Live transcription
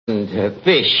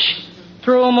Fish.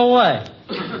 Threw them away.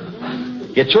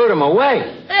 You threw them away?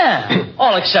 Yeah,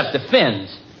 all except the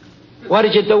fins. What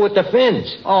did you do with the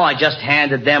fins? Oh, I just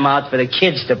handed them out for the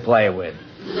kids to play with.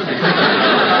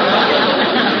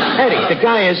 Eddie, the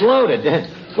guy is loaded.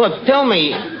 Look, tell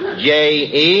me,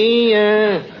 J.E.,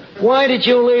 why did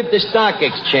you leave the stock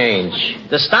exchange?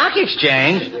 The stock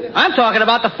exchange? I'm talking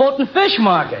about the Fulton Fish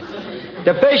Market.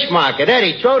 The fish market.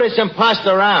 Eddie, throw this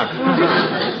imposter out.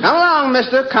 Come along,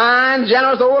 Mr. Kind.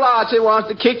 Generous old Archie wants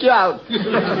to kick you out. Wait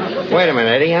a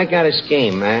minute, Eddie. I got a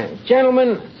scheme.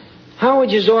 Gentlemen, how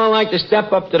would you all like to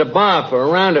step up to the bar for a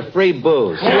round of free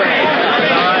booze?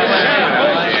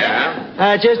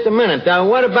 Just a minute.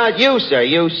 What about you, sir?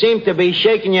 You seem to be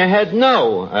shaking your head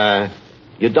no.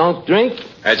 You don't drink?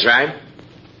 That's right.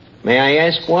 May I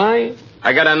ask why?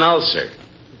 I got an ulcer.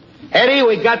 Eddie,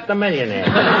 we got the millionaire.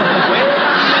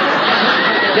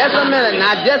 Just a minute.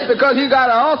 Now, just because he got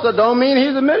an ulcer don't mean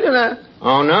he's a millionaire.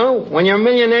 Oh, no? When you're a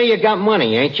millionaire, you got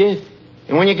money, ain't you?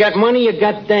 And when you got money, you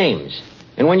got dames.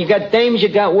 And when you got dames, you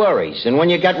got worries. And when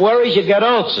you got worries, you got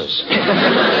ulcers.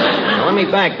 Now, let me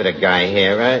back to the guy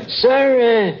here.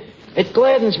 Sir, it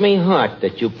gladdens me heart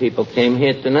that you people came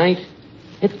here tonight.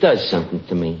 It does something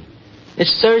to me. It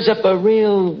stirs up a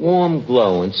real warm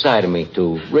glow inside of me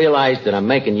to realize that I'm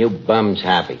making you bums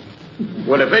happy.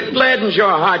 Well, if it gladdens your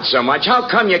heart so much, how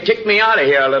come you kicked me out of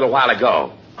here a little while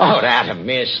ago? Oh, that a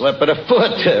mere slip of the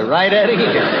foot, right, Eddie?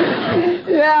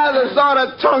 Yeah, the sort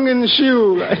of tongue in the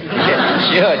shoe.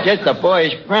 Sure, just a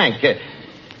boyish prank.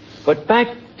 But back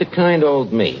to kind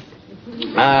old me.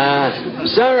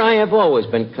 Sir, I have always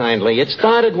been kindly. It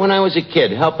started when I was a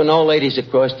kid, helping old ladies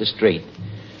across the street.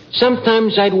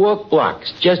 Sometimes I'd walk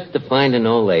blocks just to find an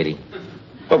old lady.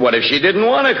 But what if she didn't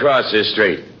want to cross this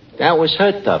street? That was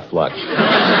her tough luck.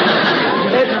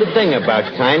 That's the thing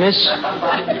about kindness.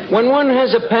 When one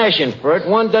has a passion for it,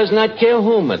 one does not care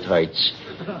whom it hurts.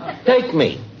 Take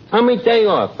me. On my day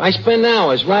off, I spend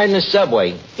hours riding the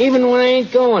subway, even when I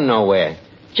ain't going nowhere,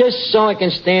 just so I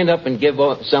can stand up and give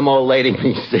some old lady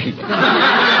me seat.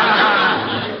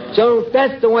 So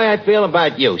that's the way I feel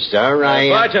about you, sir.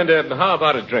 Bartender, how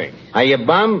about a drink? Are you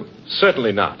bum?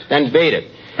 Certainly not. Then beat it.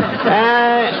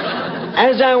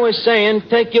 As I was saying,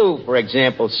 take you, for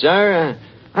example, sir.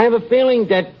 I have a feeling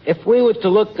that if we were to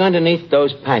look underneath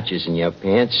those patches in your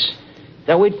pants,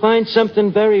 that we'd find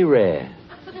something very rare.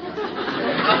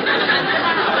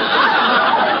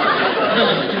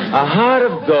 A heart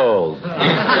of gold.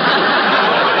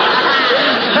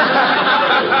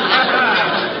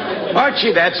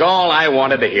 Archie, that's all I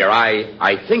wanted to hear.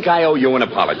 I think I owe you an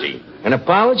apology. An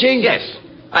apology? Yes.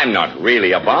 I'm not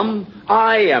really a bum.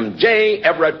 I am J.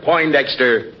 Everett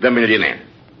Poindexter, the millionaire.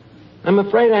 I'm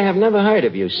afraid I have never heard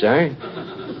of you, sir.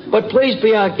 But please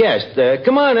be our guest.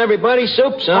 Come on, everybody.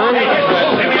 Soup's on.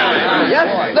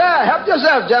 Yes, sir. Help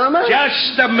yourself, gentlemen.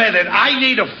 Just a minute. I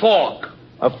need a fork.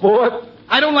 A fork?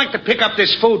 I don't like to pick up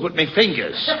this food with my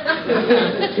fingers.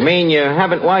 You mean you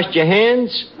haven't washed your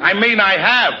hands? I mean, I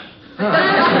have.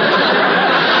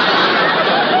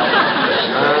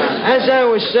 As I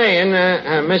was saying,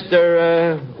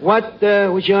 Mr. What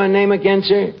was your name again,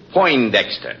 sir?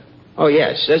 Poindexter. Oh,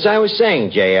 yes. As I was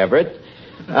saying, J. Everett,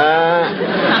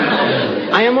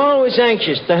 I am always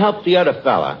anxious to help the other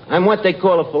fella. I'm what they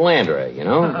call a philanderer, you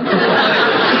know?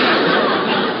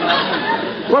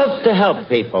 Love to help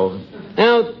people.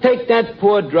 Now, take that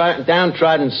poor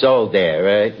downtrodden soul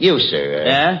there. You, sir.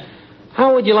 Yeah?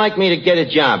 How would you like me to get a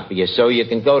job for you so you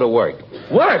can go to work?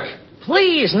 Work?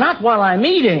 Please, not while I'm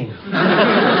eating.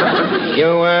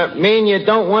 You mean you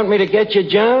don't want me to get your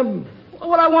job?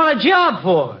 What I want a job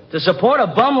for? To support a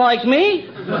bum like me?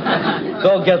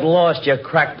 Go get lost, you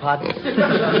crackpot.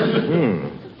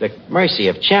 The mercy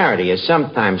of charity is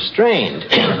sometimes strained.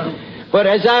 But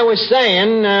as I was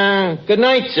saying, good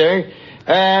night, sir.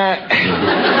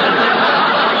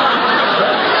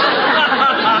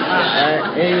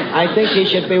 I think he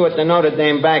should be with the Notre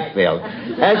Dame backfield.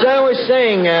 As I was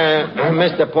saying,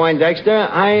 Mr. Poindexter,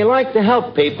 I like to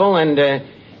help people, and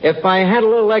if I had a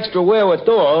little extra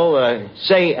wherewithal,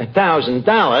 say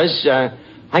 $1,000,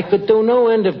 I could do no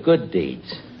end of good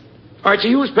deeds.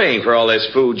 Archie, who's paying for all this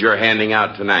food you're handing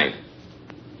out tonight?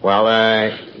 Well,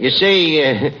 you see,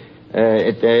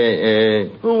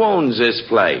 who owns this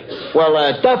place?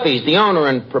 Well, Duffy's the owner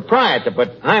and proprietor,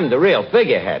 but I'm the real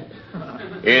figurehead.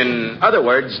 In other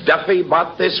words, Duffy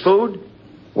bought this food?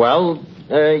 Well,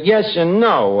 yes and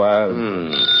no.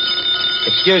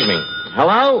 Excuse me.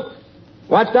 Hello?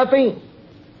 What, Duffy?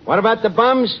 What about the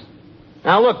bums?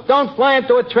 Now, look, don't fly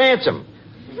into a transom.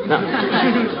 Now,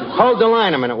 hold the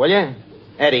line a minute, will you?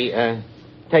 Eddie,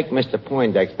 take Mr.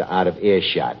 Poindexter out of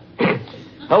earshot.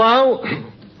 Hello?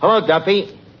 Hello,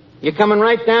 Duffy. You coming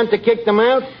right down to kick them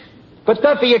out? But,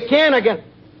 Duffy, you can't again.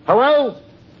 Hello?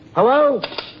 Hello?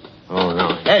 Oh, no.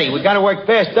 Eddie, we got to work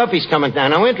fast. Duffy's coming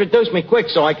down. Now, introduce me quick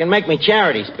so I can make me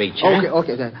charity speech, huh?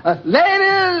 Okay.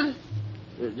 Ladies,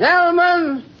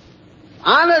 gentlemen,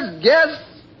 honored guests,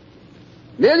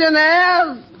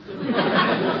 millionaires,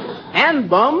 and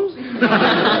bums,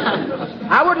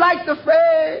 I would like to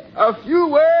say a few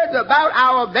words about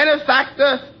our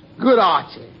benefactor, Good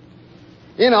Archie.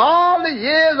 In all the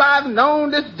years I've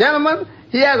known this gentleman,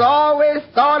 he has always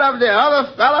thought of the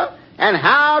other fella and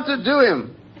how to do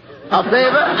him a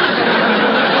favor.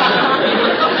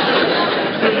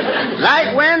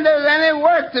 Like when there's any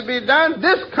work to be done,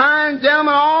 this kind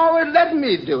gentleman always let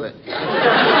me do it.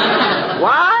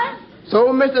 Why?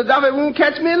 So Mr. Duffy won't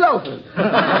catch me loafing.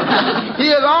 He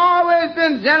has always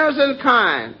been generous and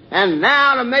kind. And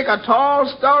now, to make a tall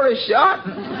story short,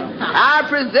 I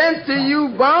present to you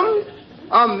bums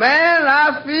a man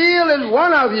I feel is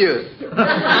one of you.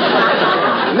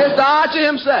 Mr. Archie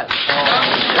himself.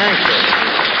 Thank you.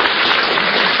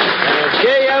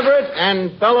 J. Everett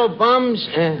and fellow bums,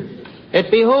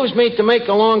 it behooves me to make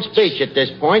a long speech at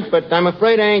this point, but I'm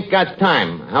afraid I ain't got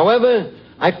time. However,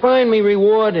 I find me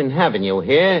reward in having you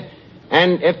here,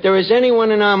 and if there is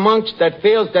anyone in our monks that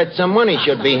feels that some money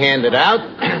should be handed out,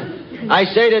 I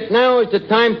say that now is the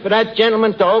time for that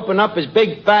gentleman to open up his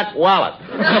big fat wallet.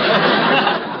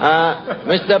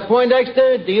 Mr.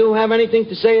 Poindexter, do you have anything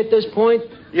to say at this point?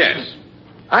 Yes.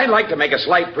 I'd like to make a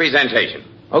slight presentation.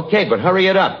 Okay, but hurry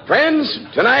it up. Friends,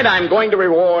 tonight I'm going to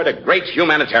reward a great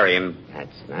humanitarian.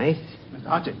 That's nice. Mr.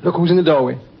 Archie, look who's in the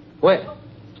doorway. What?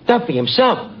 Duffy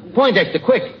himself. Poindexter,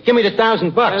 quick. Give me the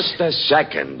 $1,000. Just a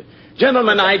second.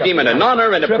 Gentlemen, I deem it an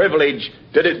honor and a privilege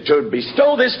to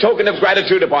bestow this token of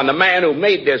gratitude upon the man who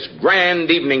made this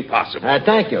grand evening possible.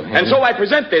 Thank you. And so I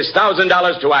present this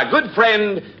 $1,000 to our good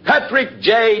friend, Patrick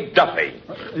J. Duffy.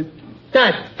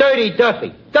 That dirty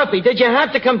Duffy. Duffy, did you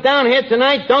have to come down here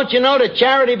tonight? Don't you know that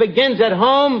charity begins at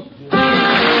home?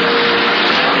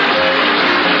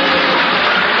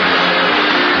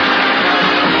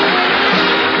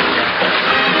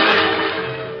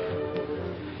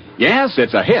 Yes,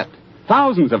 it's a hit.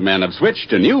 Thousands of men have switched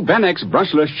to new Benex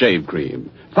brushless shave cream.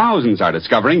 Thousands are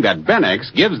discovering that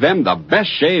Benex gives them the best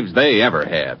shaves they ever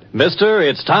had. Mister,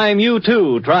 it's time you,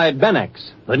 too, tried Benex,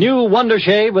 the new wonder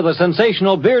shave with a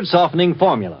sensational beard-softening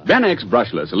formula. Benex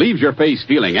brushless leaves your face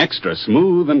feeling extra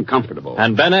smooth and comfortable.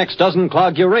 And Benex doesn't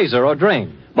clog your razor or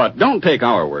drain. But don't take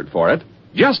our word for it.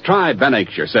 Just try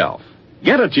Benex yourself.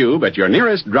 Get a tube at your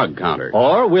nearest drug counter.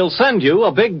 Or we'll send you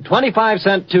a big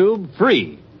 25-cent tube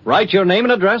free. Write your name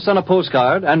and address on a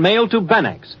postcard and mail to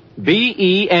Benex,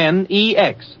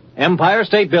 B-E-N-E-X, Empire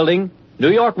State Building,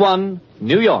 New York 1,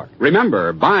 New York.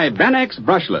 Remember, buy Benex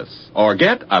brushless or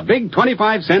get a big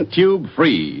 25-cent tube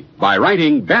free by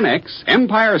writing Benex,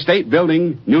 Empire State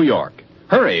Building, New York.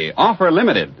 Hurry, offer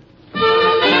limited.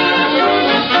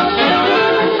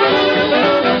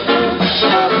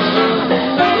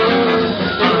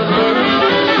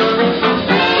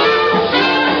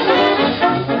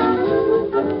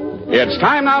 It's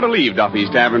time now to leave Duffy's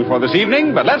Tavern for this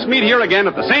evening, but let's meet here again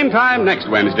at the same time next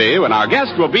Wednesday when our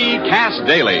guest will be Cass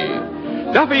Daly.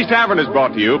 Duffy's Tavern is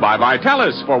brought to you by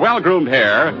Vitalis for well-groomed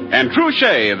hair and True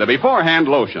Shea, the beforehand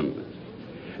lotion.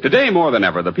 Today, more than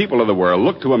ever, the people of the world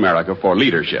look to America for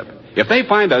leadership. If they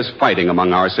find us fighting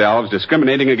among ourselves,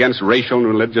 discriminating against racial and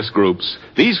religious groups,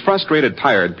 these frustrated,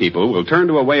 tired people will turn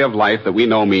to a way of life that we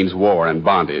know means war and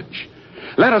bondage.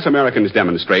 Let us Americans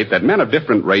demonstrate that men of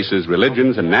different races,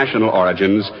 religions, and national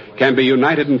origins can be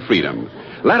united in freedom.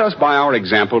 Let us, by our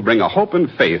example, bring a hope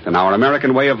and faith in our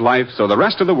American way of life so the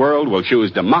rest of the world will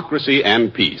choose democracy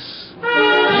and peace.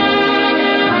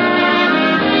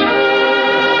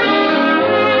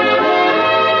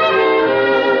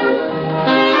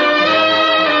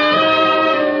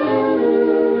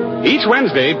 Each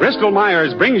Wednesday, Bristol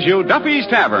Myers brings you Duffy's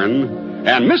Tavern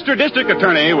and Mr. District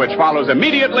Attorney, which follows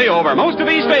immediately over most of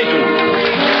these stations.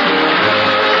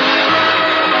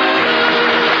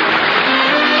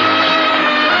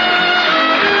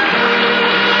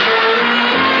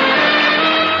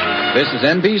 This is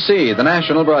NBC, the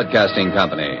national broadcasting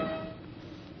company.